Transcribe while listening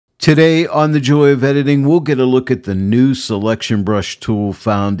Today on The Joy of Editing, we'll get a look at the new selection brush tool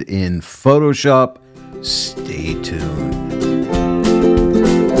found in Photoshop. Stay tuned.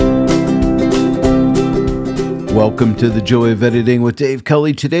 Welcome to The Joy of Editing with Dave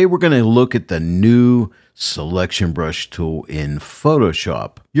Kelly. Today we're going to look at the new selection brush tool in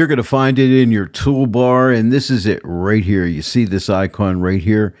Photoshop. You're going to find it in your toolbar, and this is it right here. You see this icon right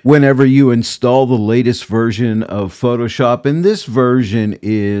here. Whenever you install the latest version of Photoshop, and this version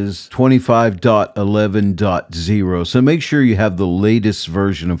is 25.11.0, so make sure you have the latest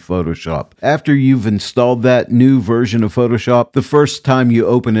version of Photoshop. After you've installed that new version of Photoshop, the first time you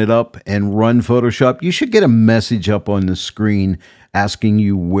open it up and run Photoshop, you should get a message up on the screen asking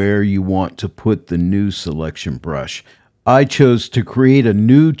you where you want to put the new selection brush. I chose to create a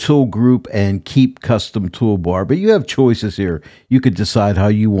new tool group and keep custom toolbar, but you have choices here. You could decide how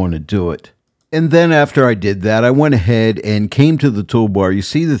you want to do it. And then after I did that, I went ahead and came to the toolbar. You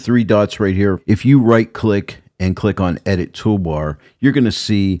see the three dots right here. If you right click and click on Edit Toolbar, you're going to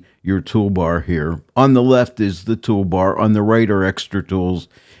see your toolbar here. On the left is the toolbar. On the right are extra tools.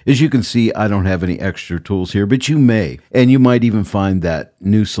 As you can see, I don't have any extra tools here, but you may. And you might even find that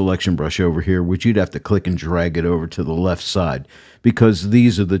new selection brush over here, which you'd have to click and drag it over to the left side, because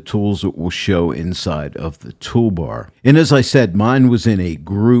these are the tools that will show inside of the toolbar. And as I said, mine was in a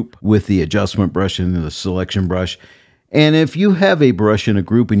group with the adjustment brush and the selection brush. And if you have a brush in a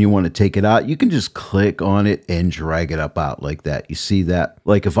group and you want to take it out, you can just click on it and drag it up out like that. You see that?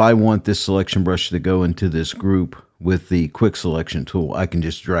 Like if I want this selection brush to go into this group with the quick selection tool, I can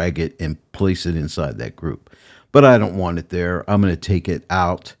just drag it and place it inside that group. But I don't want it there. I'm going to take it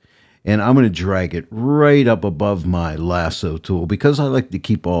out and I'm going to drag it right up above my lasso tool, because I like to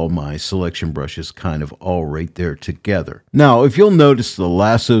keep all my selection brushes kind of all right there together. Now, if you'll notice, the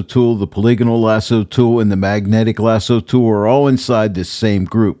lasso tool, the polygonal lasso tool, and the magnetic lasso tool are all inside this same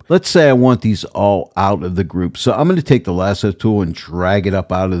group. Let's say I want these all out of the group. So I'm going to take the lasso tool and drag it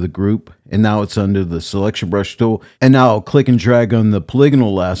up out of the group. And now it's under the selection brush tool. And now I'll click and drag on the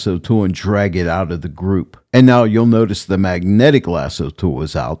polygonal lasso tool and drag it out of the group. And now you'll notice the magnetic lasso tool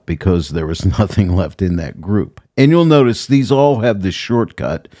is out because there was nothing left in that group. And you'll notice these all have the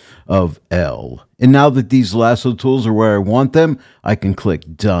shortcut of L. And now that these lasso tools are where I want them, I can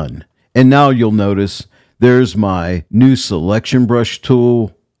click Done. And now you'll notice there's my new selection brush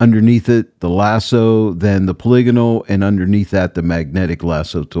tool. Underneath it, the lasso, then the polygonal, and underneath that, the magnetic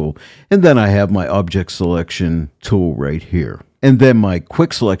lasso tool. And then I have my object selection tool right here. And then my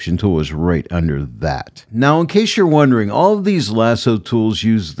quick selection tool is right under that. Now, in case you're wondering, all of these lasso tools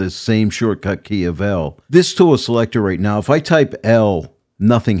use the same shortcut key of L. This tool is selected right now. If I type L,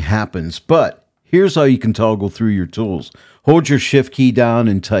 nothing happens. But here's how you can toggle through your tools. Hold your shift key down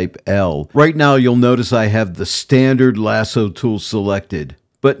and type L. Right now, you'll notice I have the standard lasso tool selected.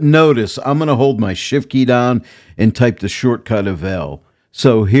 But notice, I'm going to hold my shift key down and type the shortcut of L.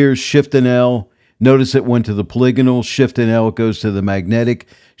 So here's shift and L. Notice it went to the polygonal. Shift and L, it goes to the magnetic.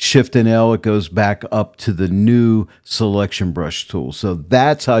 Shift and L, it goes back up to the new selection brush tool. So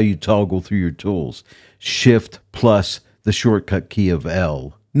that's how you toggle through your tools. Shift plus the shortcut key of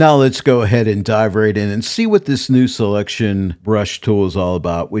L. Now let's go ahead and dive right in and see what this new selection brush tool is all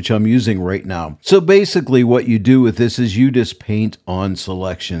about, which I'm using right now. So basically what you do with this is you just paint on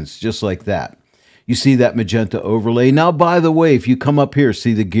selections, just like that. You see that magenta overlay. Now, by the way, if you come up here,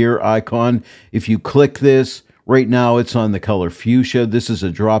 see the gear icon? If you click this, right now it's on the color fuchsia. This is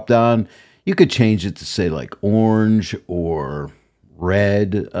a drop down. You could change it to say like orange or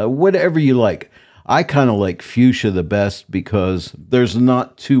red, whatever you like. I kind of like fuchsia the best because there's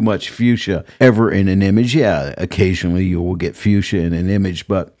not too much fuchsia ever in an image. Yeah, occasionally you will get fuchsia in an image,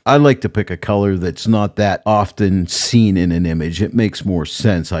 but I like to pick a color that's not that often seen in an image. It makes more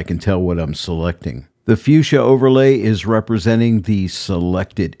sense. I can tell what I'm selecting. The fuchsia overlay is representing the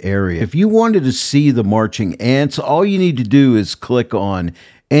selected area. If you wanted to see the marching ants, all you need to do is click on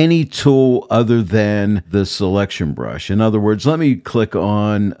any tool other than the selection brush. In other words, let me click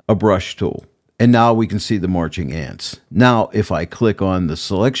on a brush tool. And now we can see the marching ants. Now, if I click on the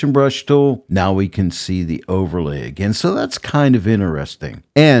selection brush tool, now we can see the overlay again. So that's kind of interesting.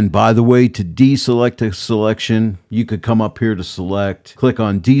 And by the way, to deselect a selection, you could come up here to select, click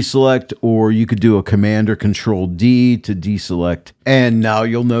on deselect, or you could do a Command or Control D to deselect. And now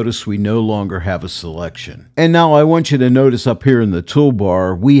you'll notice we no longer have a selection. And now I want you to notice up here in the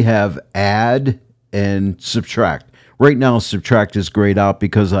toolbar, we have add and subtract. Right now, subtract is grayed out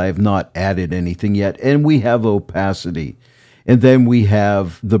because I have not added anything yet. And we have opacity. And then we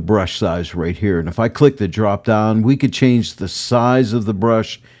have the brush size right here. And if I click the drop down, we could change the size of the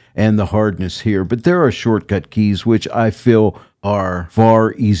brush and the hardness here. But there are shortcut keys which I feel are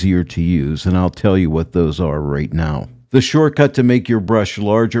far easier to use, and I'll tell you what those are right now. The shortcut to make your brush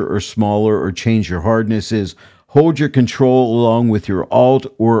larger or smaller or change your hardness is hold your control along with your Alt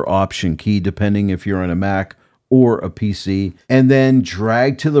or Option key, depending if you're on a Mac or a PC, and then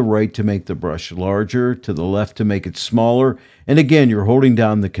drag to the right to make the brush larger, to the left to make it smaller. And again, you're holding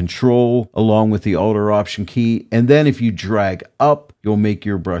down the control along with the Alt or Option key. And then if you drag up, you'll make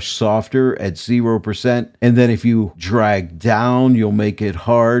your brush softer at 0%. And then if you drag down, you'll make it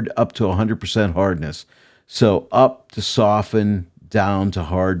hard up to 100% hardness. So up to soften, down to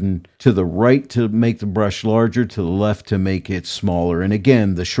harden, to the right to make the brush larger, to the left to make it smaller. And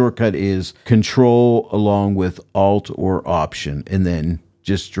again, the shortcut is Control along with Alt or Option, and then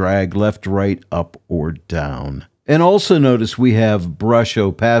just drag left, right, up, or down. And also notice we have brush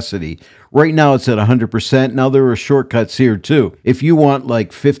opacity. Right now it's at 100%. Now there are shortcuts here too. If you want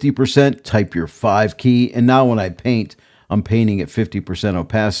like 50%, type your 5 key. And now when I paint, I'm painting at 50%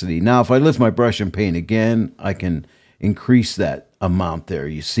 opacity. Now if I lift my brush and paint again, I can increase that amount there.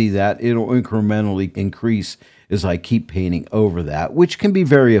 You see that? It'll incrementally increase as I keep painting over that, which can be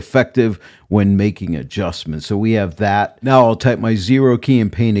very effective when making adjustments. So we have that. Now I'll type my 0 key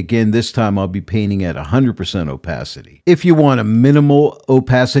and paint again. This time I'll be painting at 100% opacity. If you want a minimal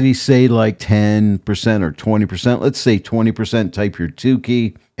opacity, say like 10% or 20%, let's say 20%, type your 2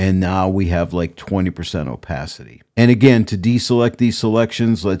 key. And now we have like 20% opacity. And again, to deselect these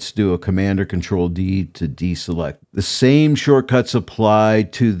selections, let's do a Command or Control D to deselect. The same shortcuts apply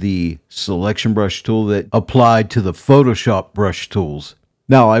to the selection brush tool that applied to the Photoshop brush tools.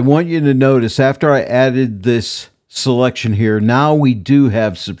 Now, I want you to notice after I added this selection here, now we do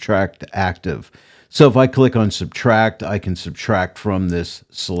have Subtract active. So if I click on Subtract, I can subtract from this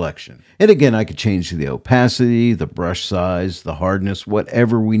selection. And again, I could change the opacity, the brush size, the hardness,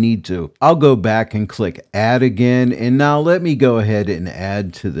 whatever we need to. I'll go back and click Add again. And now let me go ahead and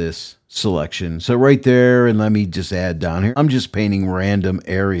add to this selection. So right there, and let me just add down here. I'm just painting random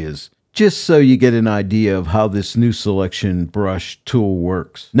areas, just so you get an idea of how this new selection brush tool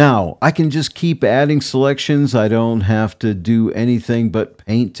works. Now, I can just keep adding selections. I don't have to do anything but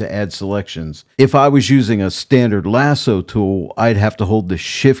paint to add selections. If I was using a standard lasso tool, I'd have to hold the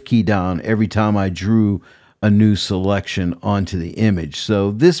Shift key down every time I drew a new selection onto the image.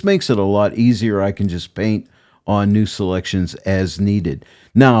 So this makes it a lot easier. I can just paint on new selections as needed.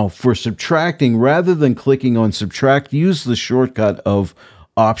 Now, for subtracting, rather than clicking on Subtract, use the shortcut of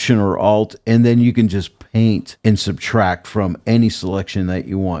Option or Alt, and then you can just paint and subtract from any selection that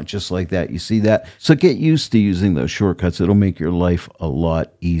you want, just like that. You see that? So get used to using those shortcuts. It'll make your life a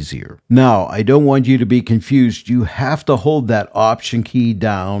lot easier. Now, I don't want you to be confused. You have to hold that Option key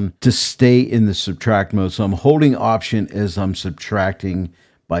down to stay in the subtract mode. So I'm holding Option as I'm subtracting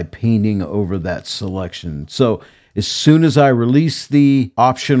by painting over that selection. So as soon as I release the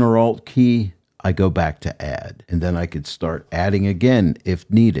Option or Alt key, I go back to Add, and then I could start adding again if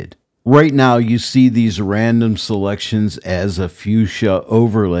needed. Right now, you see these random selections as a fuchsia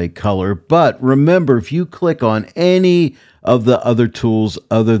overlay color, but remember, if you click on any of the other tools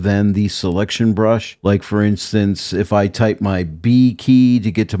other than the selection brush, like for instance, if I type my B key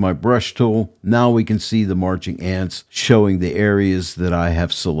to get to my brush tool, now we can see the marching ants showing the areas that I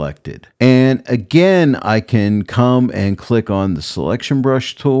have selected. And again, I can come and click on the selection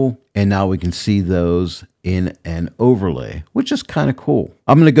brush tool, and now we can see those in an overlay, which is kind of cool.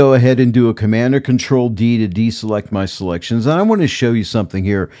 I'm going to go ahead and do a Command or Control D to deselect my selections. And I want to show you something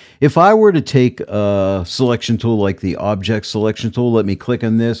here. If I were to take a selection tool like the Object Selection tool, let me click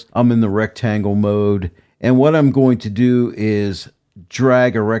on this. I'm in the rectangle mode. And what I'm going to do is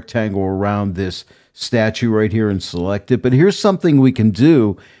drag a rectangle around this statue right here and select it. But here's something we can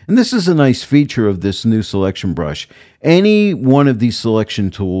do, and this is a nice feature of this new selection brush. Any one of these selection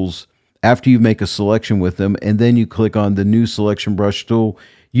tools, after you make a selection with them and then you click on the new selection brush tool,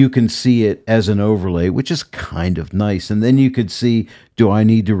 you can see it as an overlay, which is kind of nice. And then you could see, do I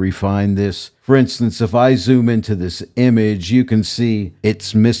need to refine this? For instance, if I zoom into this image, you can see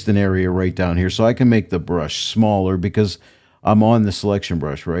it's missed an area right down here. So I can make the brush smaller because I'm on the selection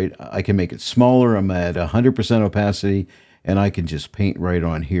brush, right? I can make it smaller. I'm at 100% opacity, and I can just paint right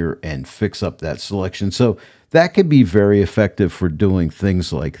on here and fix up that selection. So that could be very effective for doing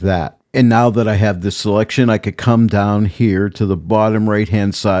things like that. And now that I have this selection, I could come down here to the bottom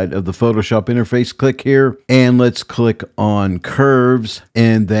right-hand side of the Photoshop interface, click here, and let's click on curves.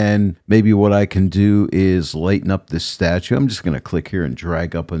 And then maybe what I can do is lighten up this statue. I'm just going to click here and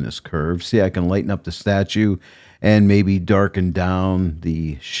drag up on this curve. See, I can lighten up the statue. and maybe darken down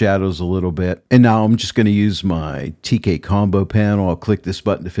the shadows a little bit. And now I'm just going to use my TK combo panel. I'll click this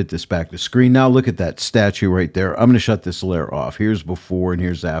button to fit this back to screen. Now look at that statue right there. I'm going to shut this layer off. Here's before and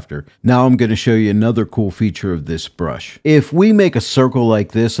here's after. Now I'm going to show you another cool feature of this brush. If we make a circle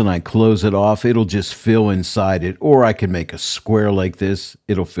like this and I close it off, it'll just fill inside it. Or I can make a square like this.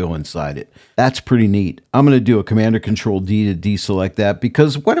 It'll fill inside it. That's pretty neat. I'm going to do a Command or Control D to deselect that,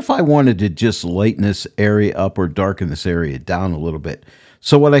 because what if I wanted to just lighten this area up or darken this area down a little bit?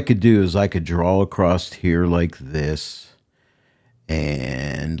 So what I could do is I could draw across here like this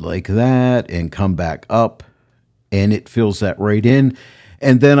and like that and come back up, and it fills that right in.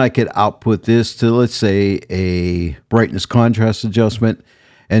 And then I could output this to, let's say, a brightness contrast adjustment.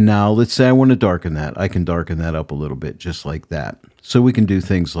 And now let's say I want to darken that. I can darken that up a little bit just like that. So we can do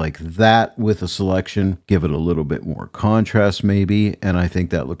things like that with a selection, give it a little bit more contrast maybe, and I think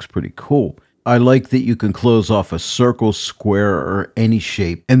that looks pretty cool. I like that you can close off a circle, square, or any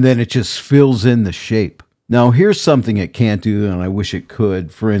shape, and then it just fills in the shape. Now here's something it can't do, and I wish it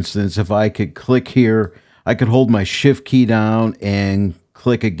could. For instance, if I could click here, I could hold my Shift key down and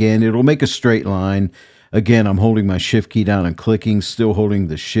click again. It'll make a straight line. Again, I'm holding my Shift key down and clicking, still holding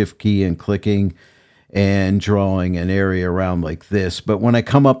the Shift key and clicking, and drawing an area around like this. But when I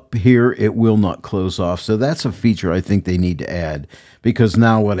come up here, it will not close off. So that's a feature I think they need to add, because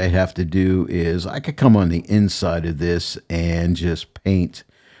now what I have to do is I could come on the inside of this and just paint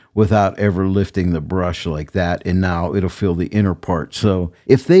without ever lifting the brush like that, and now it'll fill the inner part. So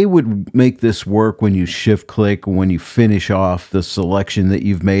if they would make this work when you shift click, when you finish off the selection that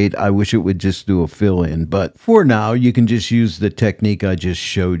you've made, I wish it would just do a fill in. But for now, you can just use the technique I just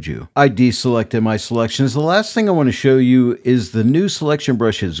showed you. I deselected my selections. The last thing I want to show you is the new selection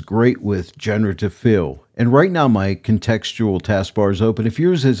brush is great with generative fill. And right now my contextual taskbar is open. If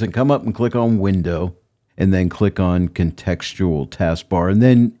yours isn't, come up and click on Window, and then click on Contextual Taskbar, and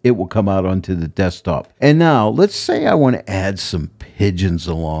then it will come out onto the desktop. And now, let's say I want to add some pigeons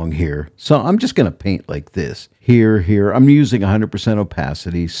along here. So I'm just going to paint like this. Here. I'm using 100%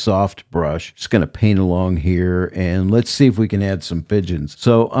 opacity, soft brush. Just going to paint along here, and let's see if we can add some pigeons.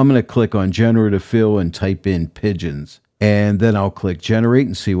 So I'm going to click on Generative Fill and type in pigeons. And then I'll click Generate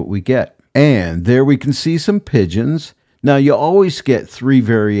and see what we get. And there we can see some pigeons. Now, you always get 3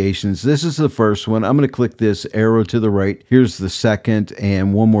 variations. This is the first one. I'm going to click this arrow to the right. Here's the second,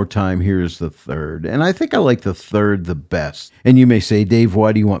 and one more time, here's the third. And I think I like the third the best. And you may say, Dave,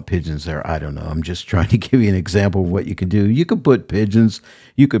 why do you want pigeons there? I don't know. I'm just trying to give you an example of what you can do. You could put pigeons.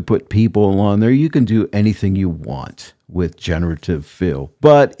 You could put people along there. You can do anything you want with generative fill.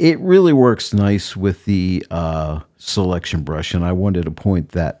 But it really works nice with the selection brush, and I wanted to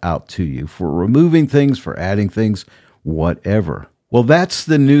point that out to you for removing things, for adding things, whatever. Well, that's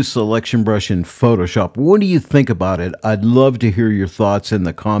the new selection brush in Photoshop. What do you think about it? I'd love to hear your thoughts in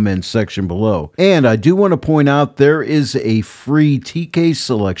the comments section below. And I do want to point out there is a free TK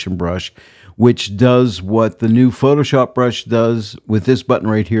selection brush which does what the new Photoshop brush does with this button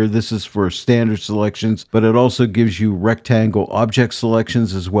right here. This is for standard selections, but it also gives you rectangle object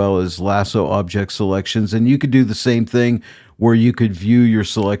selections as well as lasso object selections. And you could do the same thing where you could view your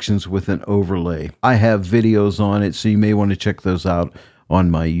selections with an overlay. I have videos on it, so you may want to check those out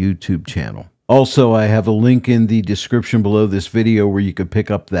on my YouTube channel. Also, I have a link in the description below this video where you could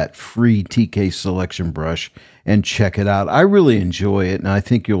pick up that free TK selection brush and check it out. I really enjoy it, and I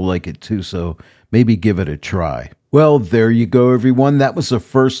think you'll like it too, so maybe give it a try. Well, there you go, everyone. That was the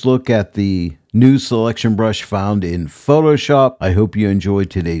first look at the new selection brush found in Photoshop. I hope you enjoyed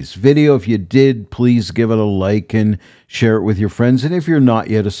today's video. If you did, please give it a like and share it with your friends. And if you're not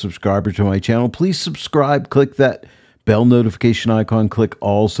yet a subscriber to my channel, please subscribe. Click that bell notification icon, click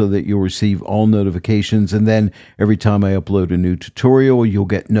all so that you'll receive all notifications. And then every time I upload a new tutorial, you'll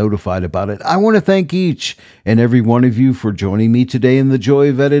get notified about it. I want to thank each and every one of you for joining me today in the Joy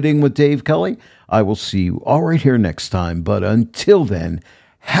of Editing with Dave Kelly. I will see you all right here next time. But until then,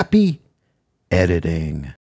 happy editing.